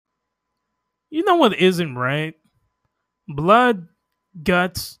You know what isn't right? Blood,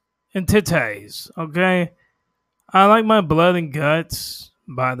 guts, and titties. Okay, I like my blood and guts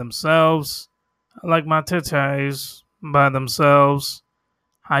by themselves. I like my titties by themselves.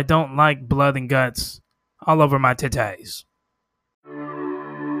 I don't like blood and guts all over my titties.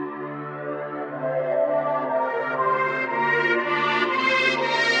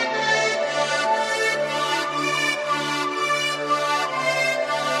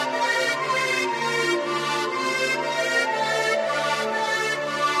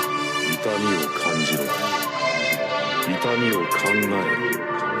 痛みを感じろ。痛みを考え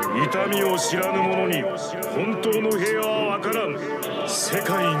ろ。痛みを知らぬ者に本当の平和は分からん。世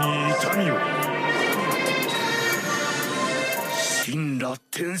界に痛みを。神羅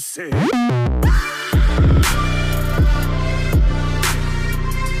転生。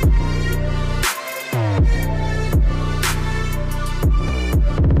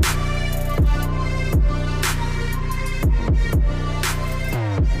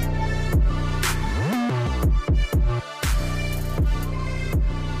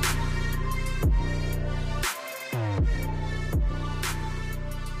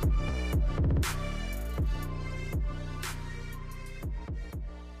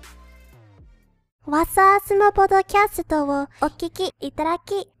わさーすもポドキャストをお聞きいただ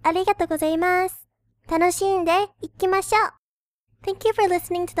きありがとうございます。楽しんでいきましょう。Thank you for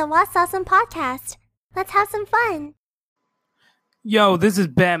listening to the What's Awesome podcast. Let's have some fun. Yo, this is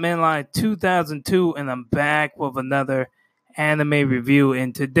Batman Live 2002, and I'm back with another anime review.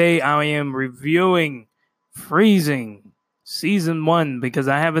 And today I am reviewing Freezing Season 1 because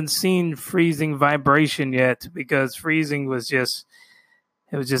I haven't seen Freezing Vibration yet because Freezing was just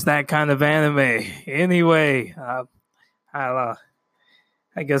that kind of anime. Anyway, I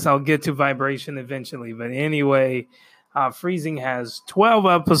guess I'll get to Vibration eventually. But anyway, Freezing has 12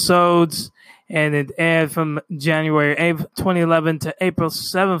 episodes, and it aired from January 8th, 2011 to April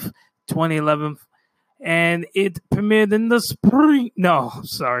 7th, 2011. And it premiered in the spring. No,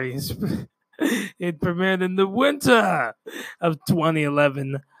 sorry. It premiered in the winter of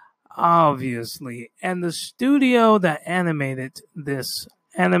 2011, obviously. And the studio that animated this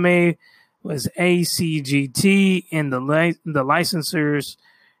anime was ACGT, and the licensors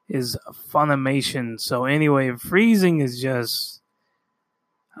is Funimation. So anyway, Freezing is just,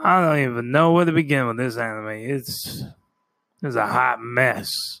 I don't even know where to begin with this anime. It's a hot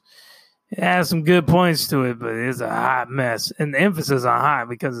mess. It has some good points to it, but it's a hot mess. And the emphasis on hot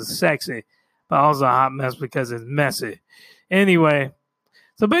because it's sexy, but also a hot mess because it's messy. Anyway,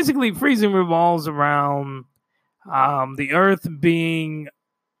 so basically Freezing revolves around the Earth being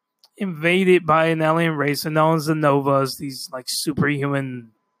invaded by an alien race known as the Novas, these like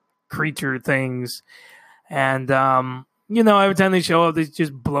superhuman creature things. And, every time they show up, they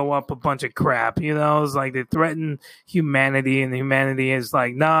just blow up a bunch of crap. It's like they threaten humanity, and humanity is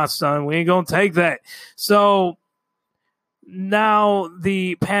like, nah, son, we ain't gonna take that. So now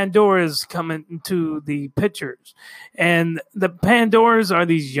the Pandoras come into the pictures. And the Pandoras are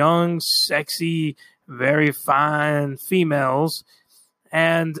these young, sexy, very fine females.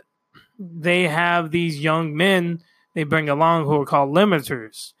 And they have these young men they bring along who are called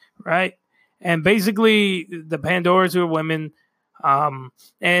limiters, right? And basically, the Pandoras are women,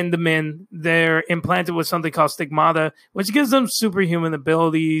 and the men, they're implanted with something called stigmata, which gives them superhuman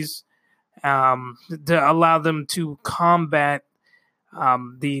abilities to allow them to combat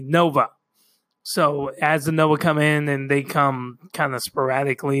the Nova. So as the Nova come in, and they come kind of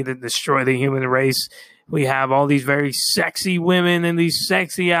sporadically to destroy the human race, we have all these very sexy women in these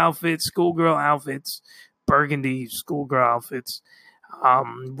sexy outfits, schoolgirl outfits, burgundy schoolgirl outfits,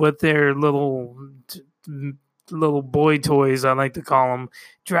 with their little boy toys, I like to call them,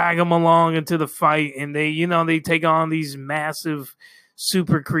 drag them along into the fight, and they take on these massive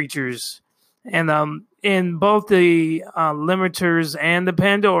super creatures. And both the limiters and the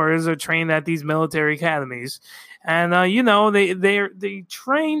Pandoras are trained at these military academies. And, they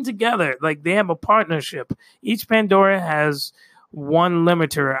train together. Like, they have a partnership. Each Pandora has one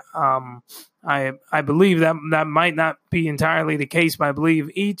limiter. I believe that might not be entirely the case, but I believe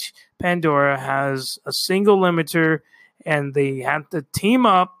each Pandora has a single limiter, and they have to team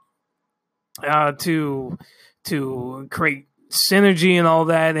up to create synergy and all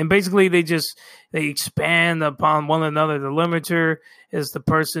that. And basically, they expand upon one another. The limiter is the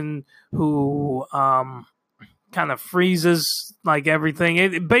person who kind of freezes like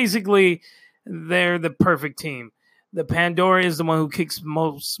everything. Basically, they're the perfect team. The Pandora is the one who kicks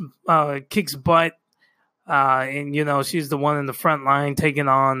butt, and she's the one in the front line taking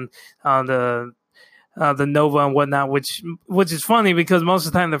on the the Nova and whatnot, which is funny because most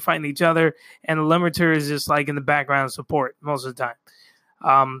of the time they're fighting each other, and the Limiter is just like in the background support most of the time.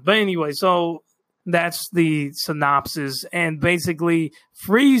 But anyway, so that's the synopsis, and basically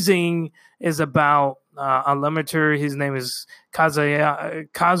Freezing is about a Limiter. His name is Kazuya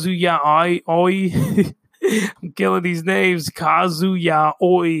Oi. I'm killing these names. Kazuya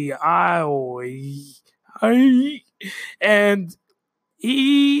Oi. And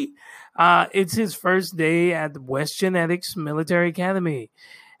he, it's his first day at the West Genetics Military Academy.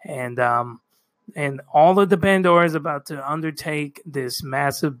 And all of the Pandora is about to undertake this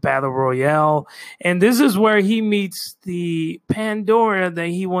massive battle royale. And this is where he meets the Pandora that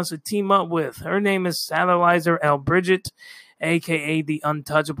he wants to team up with. Her name is Satellizer L. Bridget, a.k.a. the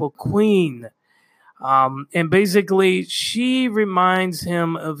Untouchable Queen. And basically, she reminds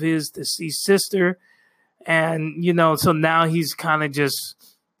him of his deceased sister. And, so now he's kind of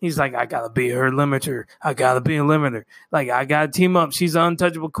he's like, I gotta be her limiter. I gotta be a limiter. Like, I gotta team up. She's an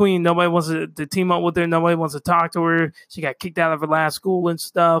untouchable queen. Nobody wants to team up with her. Nobody wants to talk to her. She got kicked out of her last school and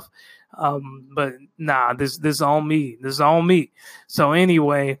stuff. But nah, this is all me. This is all me. So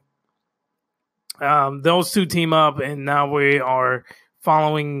anyway, those two team up, and now we are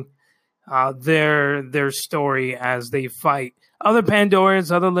following their story as they fight other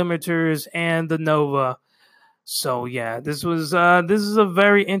Pandoras, other limiters, and the Nova. So yeah, this is a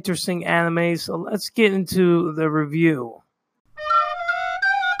very interesting anime. So let's get into the review.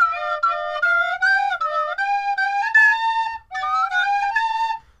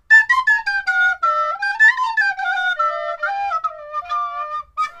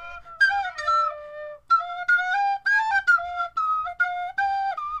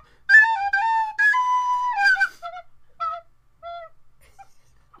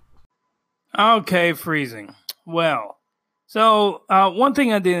 Okay, Freezing. Well, so one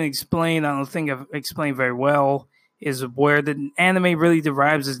thing I didn't explain, I don't think I've explained very well, is where the anime really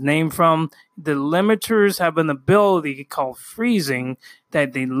derives its name from. The limiters have an ability called freezing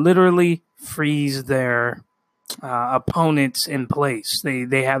that they literally freeze their opponents in place.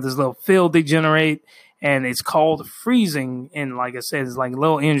 They have this little field they generate, and it's called freezing. And like I said, it's like a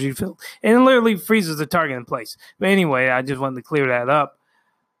little energy field, and it literally freezes the target in place. But anyway, I just wanted to clear that up.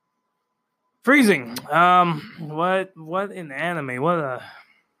 Freezing. What an anime. What a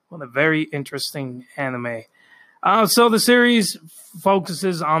very interesting anime. So the series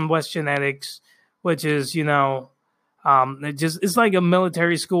focuses on West Genetics, which is, it's like a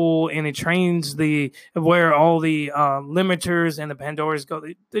military school, and it trains where all the limiters and the Pandoras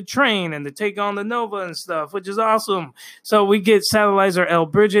go to train and to take on the Nova and stuff, which is awesome. So we get Satellizer L.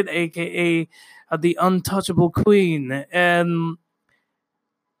 Bridget, aka the Untouchable Queen, and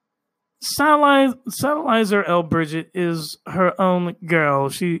Satellizer L. Bridget is her own girl.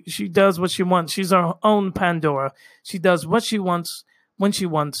 She does what she wants. She's her own Pandora. She does what she wants, when she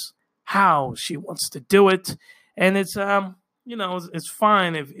wants, how she wants to do it. And it's it's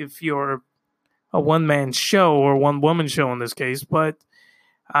fine if you're a one-man show or one-woman show in this case, but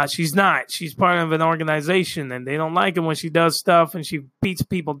she's not. She's part of an organization, and they don't like it when she does stuff and she beats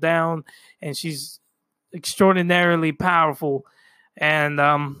people down, and she's extraordinarily powerful. And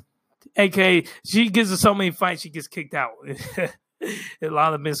AK, she gives us so many fights, she gets kicked out. A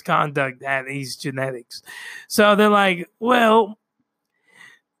lot of misconduct at East Genetics. So they're like, well,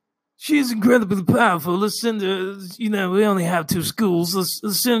 she's incredibly powerful. Let's send her, we only have 2 schools.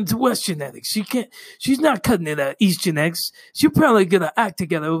 Let's send her to West Genetics. She's not cutting it at East Genetics. She'll probably get her act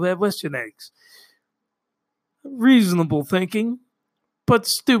together over at West Genetics. Reasonable thinking, but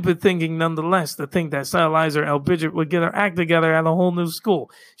stupid thinking nonetheless, to think that Satellizer L. Bridget would get her act together at a whole new school.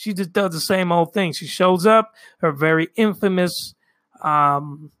 She just does the same old thing. She shows up, her very infamous,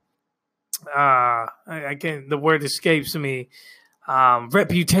 the word escapes me,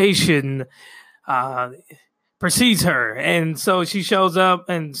 reputation precedes her. And so she shows up,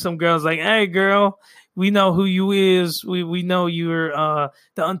 and some girl's like, hey, girl, we know who you is. We know you're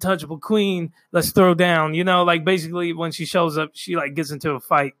the Untouchable Queen. Let's throw down. Like basically when she shows up, she like gets into a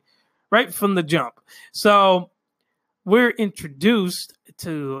fight right from the jump. So we're introduced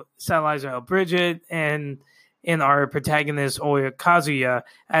to Satellizer L. Bridget and in our protagonist Oya Kazuya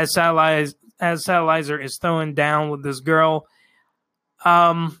as Satellizer is throwing down with this girl.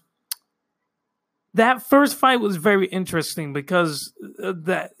 That first fight was very interesting because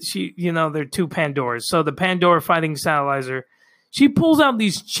they're 2 Pandoras. So the Pandora fighting Satellizer, she pulls out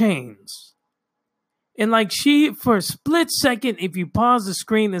these chains. And like for a split second, if you pause the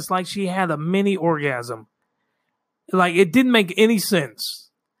screen, it's like she had a mini orgasm. Like it didn't make any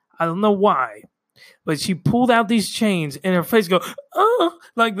sense. I don't know why. but she pulled out these chains and her face go, oh,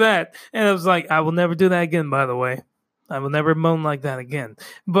 like that. And I was like, I will never do that again, by the way. I will never moan like that again.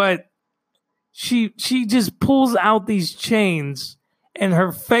 But she just pulls out these chains and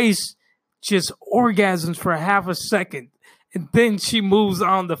her face just orgasms for half a second. And then she moves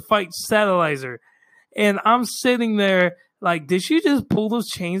on to fight Satellizer. And I'm sitting there like, did she just pull those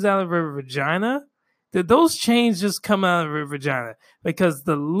chains out of her vagina? Did those chains just come out of her vagina? Because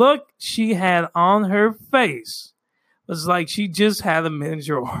the look she had on her face was like she just had a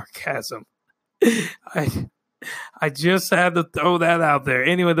miniature orgasm. I just had to throw that out there.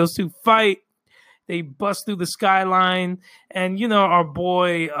 Anyway, those two fight. They bust through the skyline. And, you know, our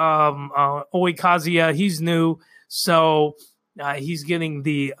boy, Oi Kazuya, he's new. So he's getting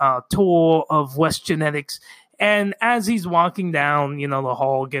the tour of West Genetics. And as he's walking down, you know, the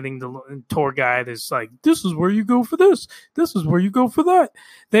hall, getting the tour guide is like, this is where you go for this. This is where you go for that.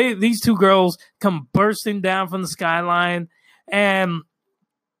 These two girls come bursting down from the skyline. And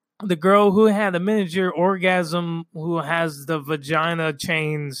the girl who had a miniature orgasm, who has the vagina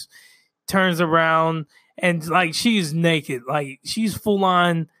chains, turns around and like she's naked. Like she's full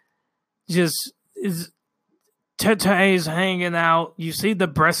on just is tetes hanging out. You see the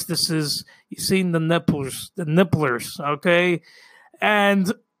breastises, you see the nipplers, okay?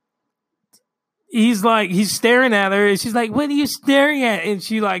 And he's staring at her and she's like, what are you staring at? And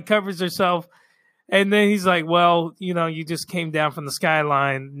she like covers herself. And then he's like, well, you know, you just came down from the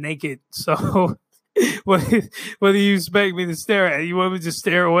skyline naked. So what do you expect me to stare at? You want me to just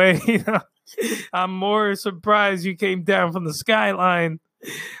stare away? You know? I'm more surprised you came down from the skyline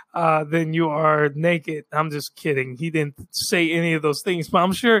than you are naked. I'm just kidding. He didn't say any of those things, but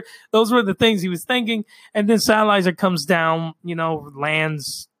I'm sure those were the things he was thinking. And then Satellizer comes down, you know,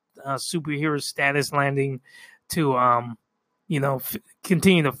 lands, superhero status landing to, you know,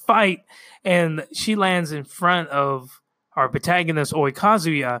 continue to fight. And she lands in front of our protagonist, Oi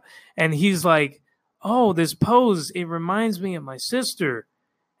Kazuya. And he's like, oh, this pose, it reminds me of my sister.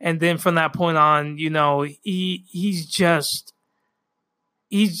 And then from that point on, you know, he's just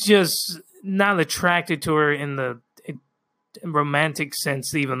not attracted to her in the romantic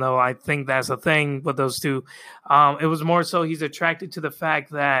sense, even though I think that's a thing with those two. It was more so he's attracted to the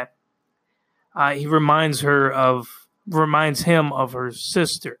fact that he reminds him of her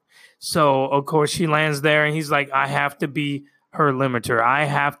sister. So, of course, she lands there and he's like, I have to be her limiter. I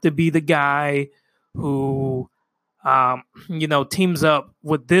have to be the guy who, you know, teams up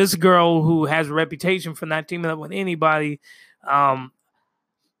with this girl who has a reputation for not teaming up with anybody,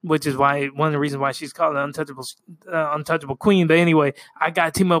 which is why one of the reasons why she's called the untouchable queen. But anyway, I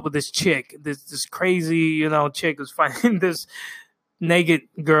got to team up with this chick, this crazy, you know, chick who's fighting this naked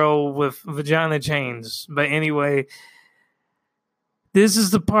girl with vagina chains. But anyway, this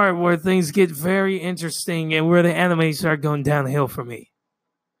is the part where things get very interesting and where the anime start going downhill for me.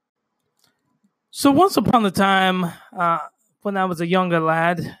 So once upon a time, when I was a younger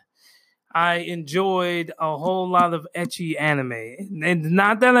lad, I enjoyed a whole lot of ecchi anime. And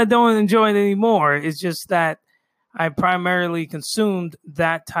not that I don't enjoy it anymore. It's just that I primarily consumed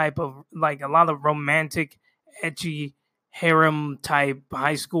that type of, like, a lot of romantic, ecchi, harem type,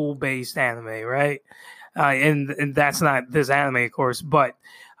 high school based anime, right? And that's not this anime, of course. But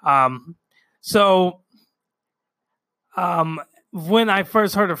when I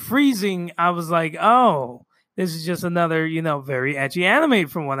first heard of Freezing, I was like, oh, this is just another, you know, very ecchi anime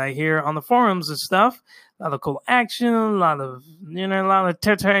from what I hear on the forums and stuff. A lot of cool action, a lot of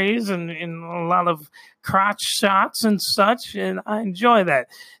tetes and a lot of crotch shots and such. And I enjoy that.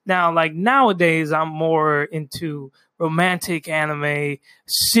 Now, like nowadays, I'm more into romantic anime,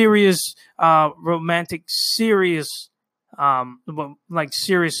 serious, romantic, serious, like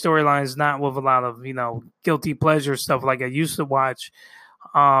serious storylines, not with a lot of, you know, guilty pleasure stuff like I used to watch.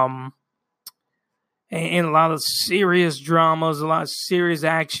 And a lot of serious dramas, a lot of serious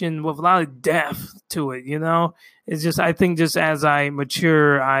action with a lot of depth to it, you know? It's just, I think just as I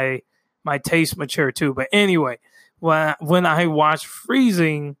mature, my tastes mature too. But anyway, when I watched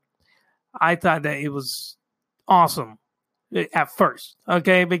Freezing, I thought that it was awesome at first,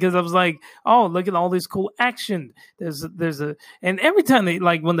 okay? Because I was like, oh, look at all this cool action. And every time they,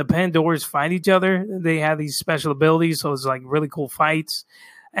 like, when the Pandoras fight each other, they have these special abilities, so it's like really cool fights.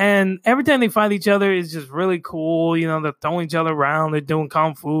 And every time they fight each other, it's just really cool. You know, they're throwing each other around. They're doing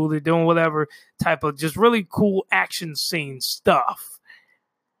kung fu. They're doing whatever type of just really cool action scene stuff.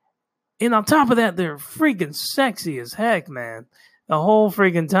 And on top of that, they're freaking sexy as heck, man. The whole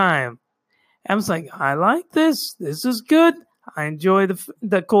freaking time. I was like, I like this. This is good. I enjoy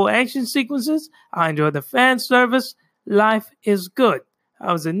the cool action sequences. I enjoy the fan service. Life is good.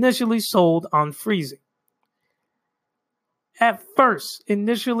 I was initially sold on freezing. At first,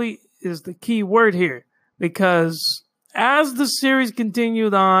 initially is the key word here, because as the series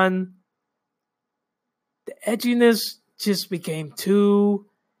continued on, the edginess just became too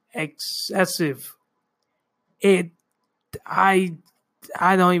excessive. I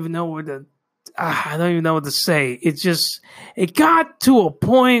don't even know what to say. It got to a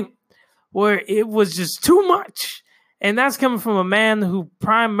point where it was just too much. And that's coming from a man who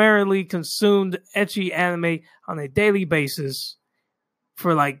primarily consumed ecchi anime on a daily basis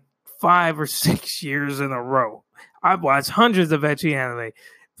for like 5 or 6 years in a row. I've watched hundreds of ecchi anime,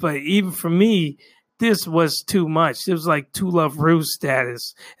 but even for me, this was too much. It was like To Love Ru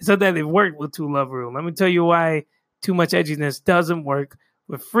status. It's not that it worked with To Love Ru. Let me tell you why too much edginess doesn't work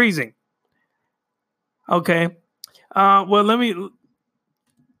with freezing. Okay. I'm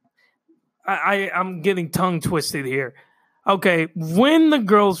getting tongue twisted here. Okay, when the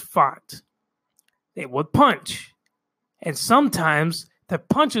girls fought, they would punch. And sometimes the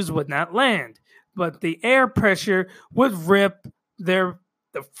punches would not land, but the air pressure would rip the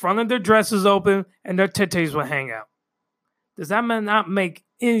front of their dresses open and their tetes would hang out. Does that not make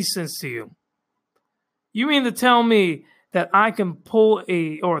any sense to you? You mean to tell me that I can pull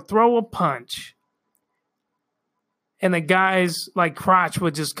or throw a punch and the guy's like crotch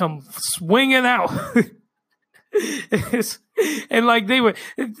would just come swinging out? And like they would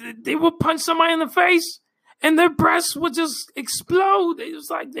punch somebody in the face and their breasts would just explode. It was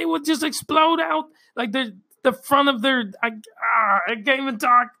like they would just explode out. Like the front of their, I can't even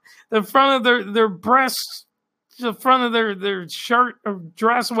talk. The front of their breasts, the front of their shirt or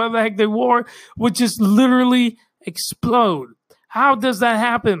dress, whatever the heck they wore, would just literally explode. How does that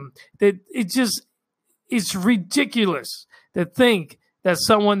happen? It's ridiculous to think that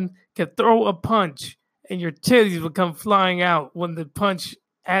someone can throw a punch and your titties would come flying out when the punch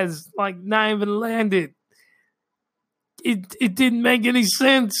has like not even landed. It didn't make any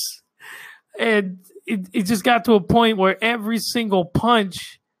sense. And it just got to a point where every single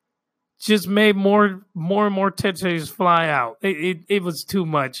punch just made more and more titties fly out. It was too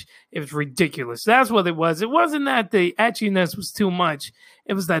much. It was ridiculous. That's what it was. It wasn't that the etchiness was too much.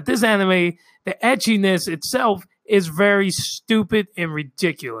 It was that this anime, the etchiness itself, is very stupid and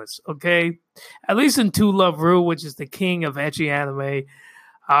ridiculous. Okay, at least in To Love Ru, which is the king of ecchi anime,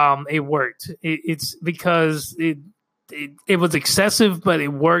 it worked. It's because it was excessive, but it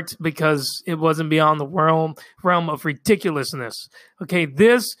worked because it wasn't beyond the realm of ridiculousness. Okay,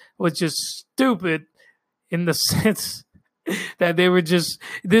 this was just stupid in the sense that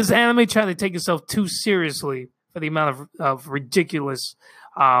this anime tried to take itself too seriously for the amount of ridiculous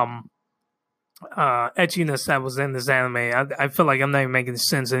etchiness that was in this anime. I feel like I'm not even making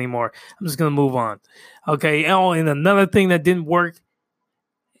sense anymore. I'm just going to move on. Okay, and another thing that didn't work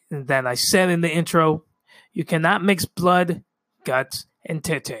that I said in the intro, you cannot mix blood, guts, and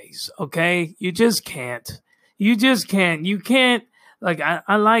tetes. Okay, you just can't. You just can't. You can't. Like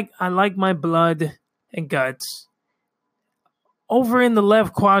I like my blood and guts over in the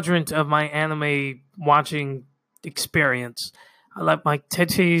left quadrant of my anime watching experience. I like my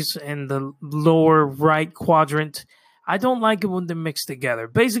tetes in the lower right quadrant. I don't like it when they're mixed together.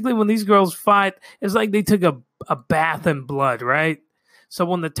 Basically, when these girls fight, it's like they took a bath in blood, right? So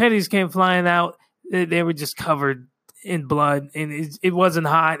when the tetes came flying out, they were just covered in blood, and it wasn't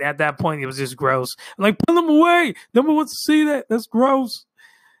hot at that point. It was just gross. I'm like, put them away. Nobody wants to see that. That's gross.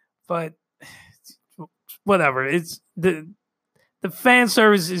 But whatever. It's the fan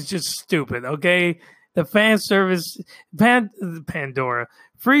service is just stupid. Okay, the fan service, Pandora.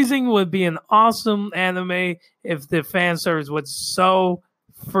 Freezing would be an awesome anime if the fan service was so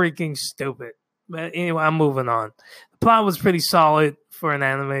freaking stupid. But anyway, I'm moving on. The plot was pretty solid for an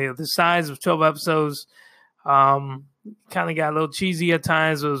anime of the size of 12 episodes. Kind of got a little cheesy at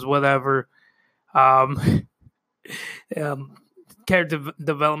times. It was whatever. Character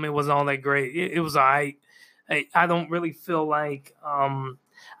development wasn't all that great. It was all right. I don't really feel like...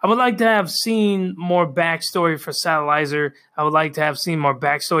 I would like to have seen more backstory for Satellizer. I would like to have seen more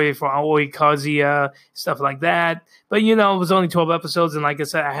backstory for Aoi Kazuya, stuff like that. But, it was only 12 episodes. And like I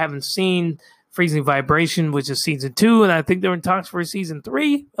said, I haven't seen Freezing Vibration, which is season 2. And I think they're in talks for season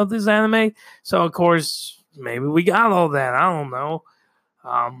 3 of this anime. So, of course, maybe we got all that. I don't know.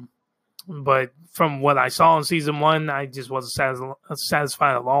 But from what I saw in season 1, I just wasn't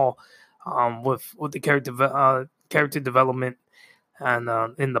satisfied at all with the character development. And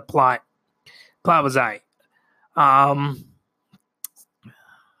in the plot was I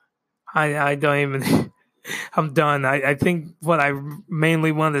don't even. I'm done. I think what I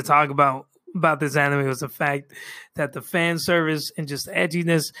mainly wanted to talk about about this anime was the fact that the fan service and just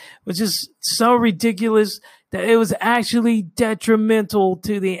edginess was just so ridiculous that it was actually detrimental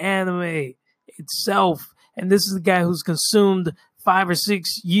to the anime itself. And this is the guy who's consumed 5 or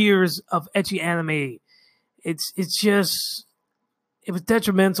 6 years of ecchi anime. It was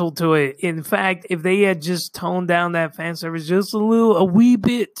detrimental to it. In fact, if they had just toned down that fan service just a wee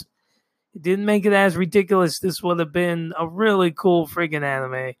bit, it didn't make it as ridiculous, this would have been a really cool friggin'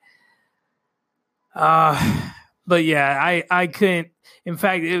 anime. But yeah, I couldn't. In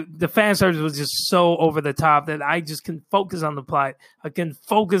fact, the fan service was just so over the top that I just couldn't focus on the plot. I couldn't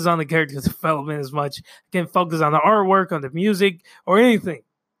focus on the character development as much. I couldn't focus on the artwork, on the music, or anything.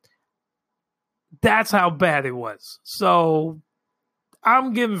 That's how bad it was. So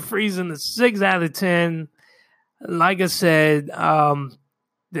I'm giving Frieren a 6 out of 10. Like I said,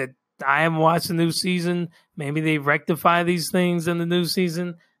 that I haven't watched the new season. Maybe they rectify these things in the new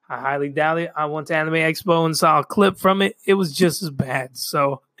season. I highly doubt it. I went to Anime Expo and saw a clip from it. It was just as bad.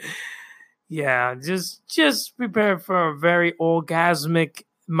 So, yeah, just prepare for a very orgasmic,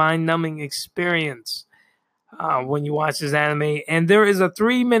 mind-numbing experience when you watch this anime. And there is a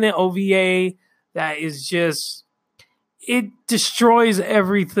 3-minute OVA that is just, it destroys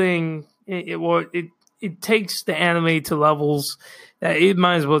everything. It takes the anime to levels that it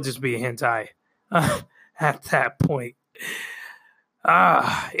might as well just be a hentai at that point.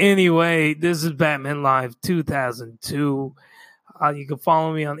 Anyway, this is Batman Live 2002. You can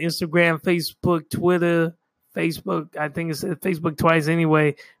follow me on Instagram, Facebook, Twitter, Facebook. I think it's Facebook twice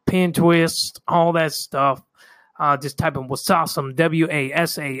anyway. Pinterest, all that stuff. Just type in Wasasum,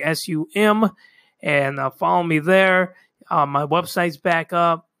 WASASUM, and follow me there. My website's back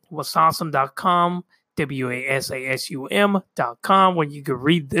up, wasasum.com, WASASUM.com, where you can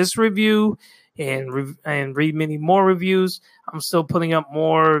read this review and read many more reviews. I'm still putting up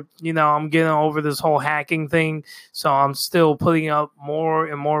more, I'm getting over this whole hacking thing, so I'm still putting up more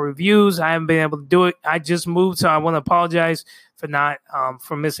and more reviews. I haven't been able to do it. I just moved, so I want to apologize for not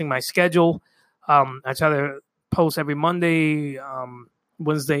for missing my schedule. I try to post every Monday,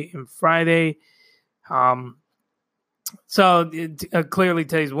 Wednesday, and Friday. So clearly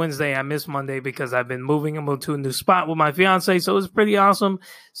today's Wednesday. I missed Monday because I've been moving. I moved to a new spot with my fiance, so it's pretty awesome.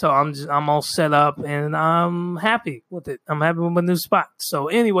 So I'm all set up and I'm happy with it. I'm happy with my new spot. So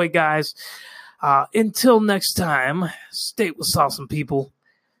anyway, guys, until next time, stay with awesome people.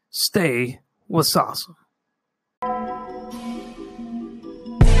 Stay with awesome.